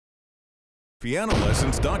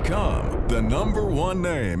PianoLessons.com, the #1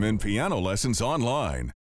 name in piano lessons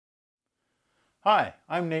online. Hi,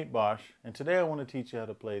 I'm Nate Bosch, and today I want to teach you how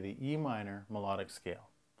to play the E minor melodic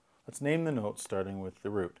scale. Let's name the notes starting with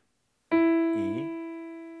the root. E,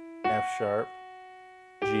 F sharp,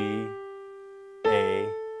 G, A,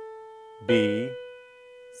 B,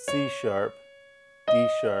 C sharp, D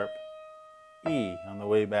sharp, E. On the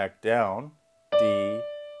way back down, D,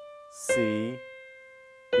 C,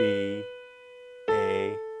 B,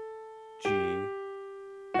 A, G,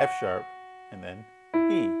 F sharp, and then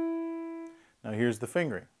E. Now here's the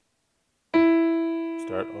fingering.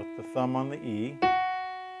 Start with the thumb on the E.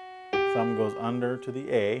 Thumb goes under to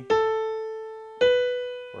the A.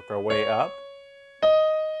 Work our way up.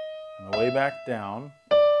 On the way back down,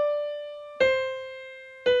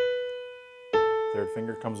 third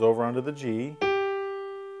finger comes over onto the G.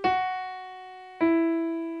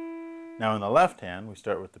 Now in the left hand, we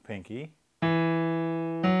start with the pinky.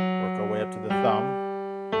 Work our way up to the thumb.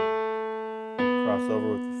 Cross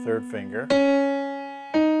over with the third finger.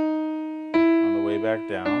 On the way back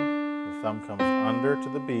down, the thumb comes under to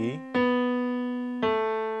the B. And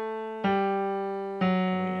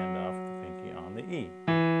we end off with the pinky on the E.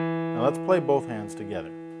 Now let's play both hands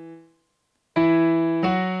together.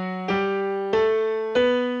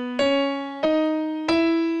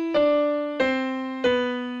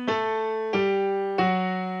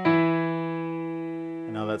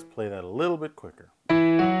 And now let's play that a little bit quicker.